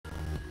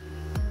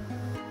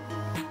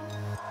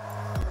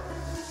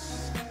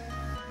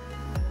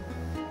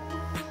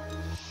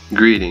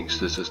Greetings,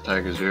 this is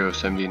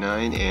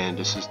Tiger079 and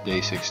this is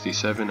day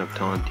 67 of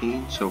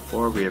Tontine. So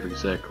far we have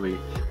exactly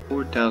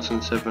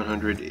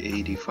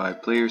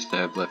 4,785 players that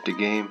have left the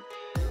game.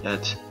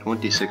 That's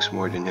 26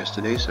 more than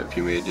yesterday, so if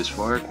you made it this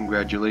far,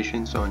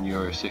 congratulations on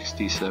your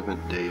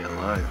 67th day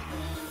alive.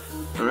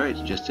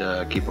 Alright, just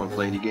keep on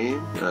playing the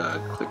game,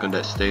 click on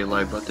that stay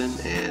alive button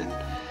and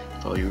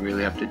that's all you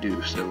really have to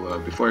do. So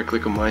before I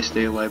click on my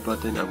stay alive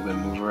button, I'm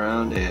going to move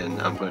around and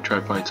I'm going to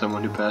try to find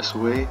someone who passed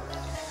away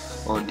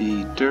on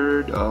the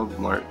 3rd of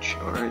March.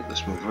 Alright,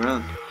 let's move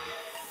around.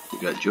 We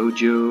got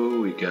Jojo,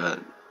 we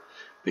got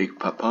Big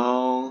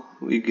Papal,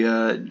 we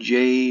got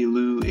J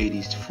Lou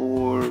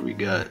 84, we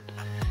got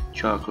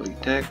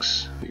Chocolate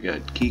Tex, we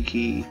got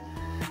Kiki,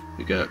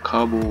 we got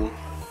Cobble,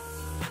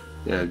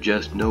 we have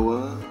Just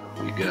Noah,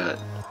 we got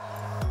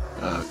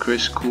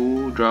Chris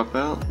Cool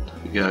Dropout,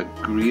 we got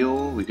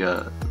Grill, we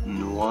got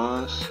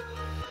Noaz,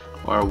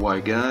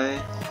 RY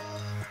Guy,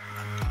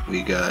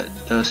 we got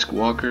Dusk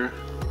Walker,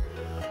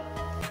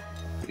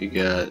 we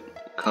got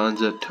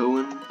Kanza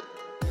Toen,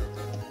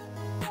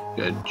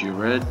 we got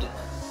Jared,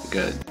 we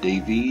got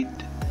David,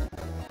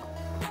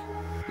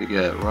 we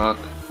got Rock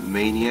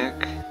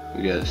Maniac,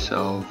 we got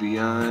Salvi,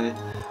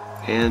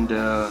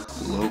 Panda,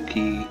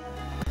 Loki,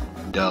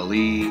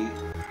 Dali,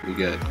 we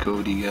got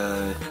Cody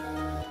Guy,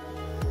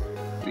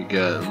 we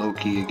got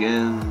Loki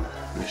again,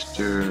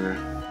 Mr.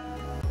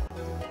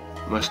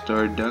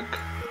 Mustard Duck,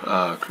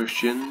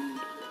 Christian,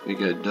 we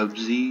got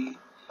Dubsy,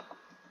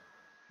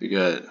 we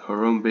got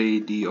Harambe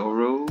Di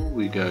Oro,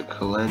 we got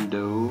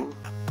Kalando,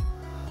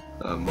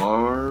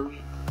 Marv,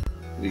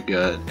 we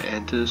got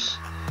Antis,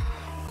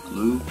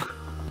 Luke,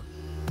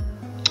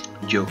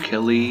 Joe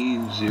Kelly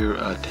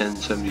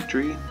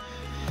 1073,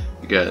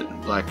 we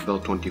got Black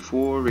Belt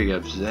 24, we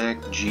got Zach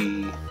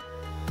G,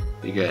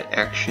 we got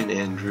Action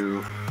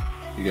Andrew,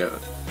 we got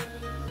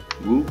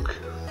Wook,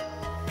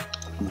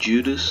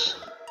 Judas,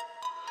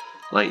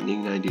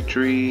 Lightning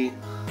 93,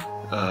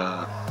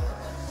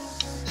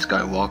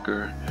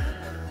 Skywalker,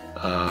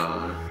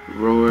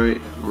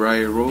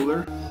 Rye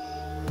Roller,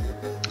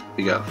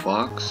 we got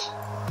Fox,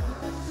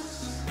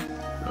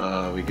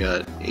 we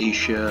got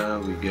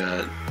Aisha, we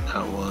got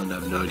that one, I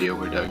have no idea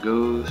where that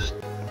goes,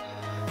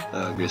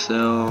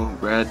 Griselle,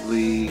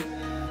 Bradley,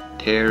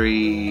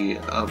 Terry,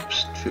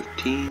 Ups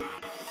 15,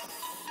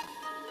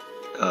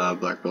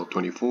 Black Belt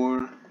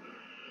 24,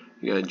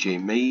 we got J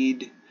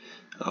Made,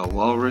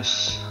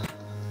 Walrus,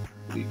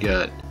 we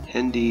got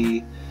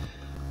Hendy,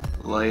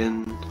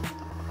 Lion,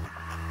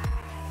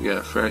 we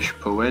got Fresh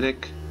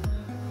Poetic,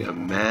 we got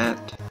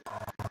Matt,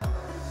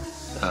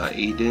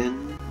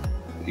 Aiden,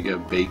 we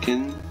got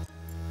Bacon,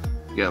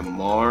 we got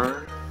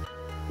Mar,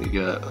 we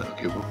got,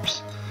 okay,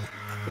 whoops,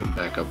 I'm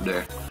back up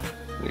there,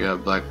 we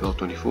got Black Belt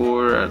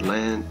 24,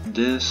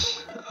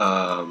 Atlantis,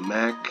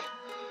 Mac,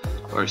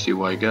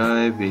 RCY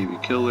Guy, Baby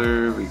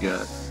Killer, we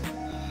got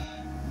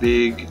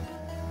Big,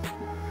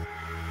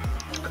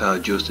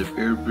 Joseph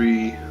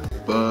Airbrie,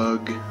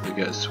 Bug, we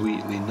got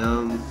Sweetly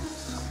Numb,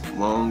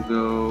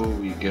 Mongo,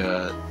 we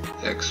got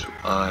XI,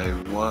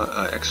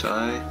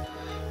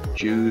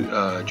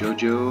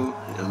 Jojo,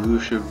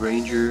 Elusive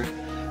Ranger,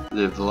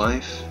 Live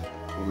Life,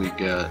 we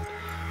got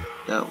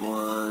that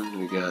one,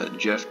 we got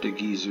Jeff the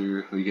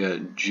Geezer, we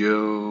got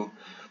Joe,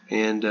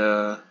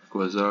 Panda,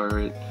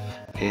 Quazarit,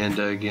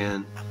 Panda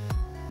again,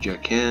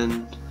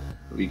 Jacken,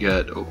 we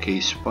got OK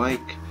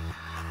Spike,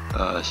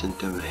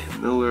 Cynthia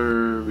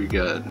Miller, we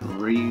got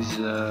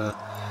Reza,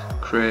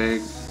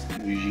 Craig,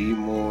 G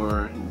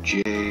Moore,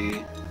 Jay,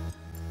 we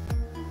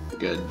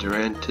got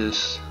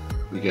Durantis,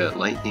 we got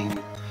Lightning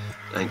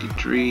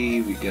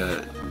 93, we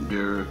got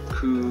Bear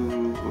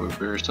Coo or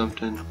Bear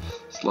something,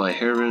 Sly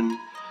Heron,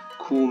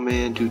 Cool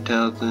Man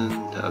 2000,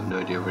 I have no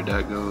idea where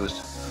that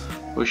goes,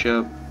 Push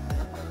Up,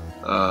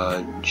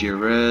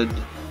 Jared,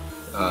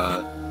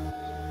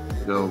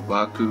 Go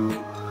Baku,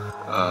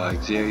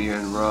 Xavier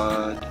and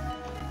Rod,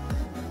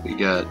 we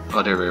got,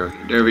 oh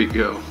there we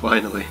go,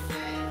 finally,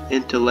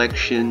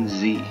 Intellection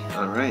Z.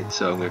 Alright,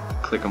 so I'm going to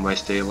click on my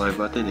stay alive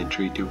button in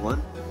 3, 2,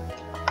 1.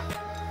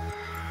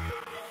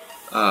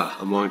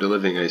 Among the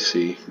living I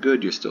see.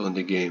 Good, you're still in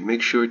the game.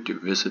 Make sure to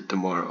visit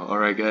tomorrow.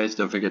 Alright guys,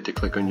 don't forget to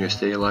click on your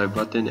stay alive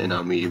button and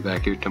I'll meet you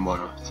back here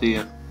tomorrow. See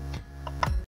ya.